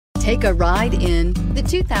Take a ride in the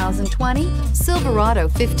 2020 Silverado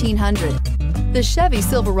 1500. The Chevy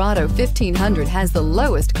Silverado 1500 has the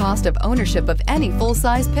lowest cost of ownership of any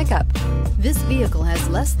full-size pickup. This vehicle has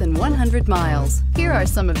less than 100 miles. Here are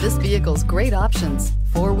some of this vehicle's great options: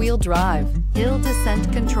 four-wheel drive, hill descent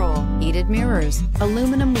control, heated mirrors,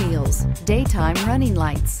 aluminum wheels, daytime running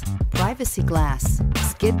lights, privacy glass,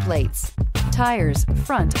 skid plates, tires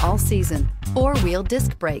front all season, four-wheel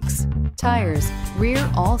disc brakes, tires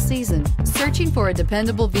rear all season. Searching for a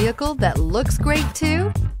dependable vehicle that looks great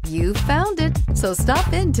too? You found it, so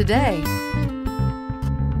stop in today.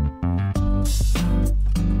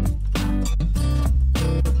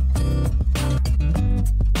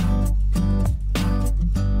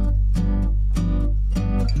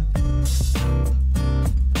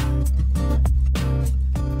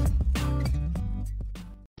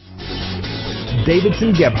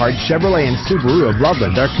 Davidson-Gebhardt Chevrolet and Subaru of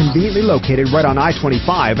Loveland are conveniently located right on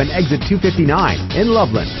I-25 and exit 259 in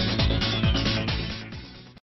Loveland.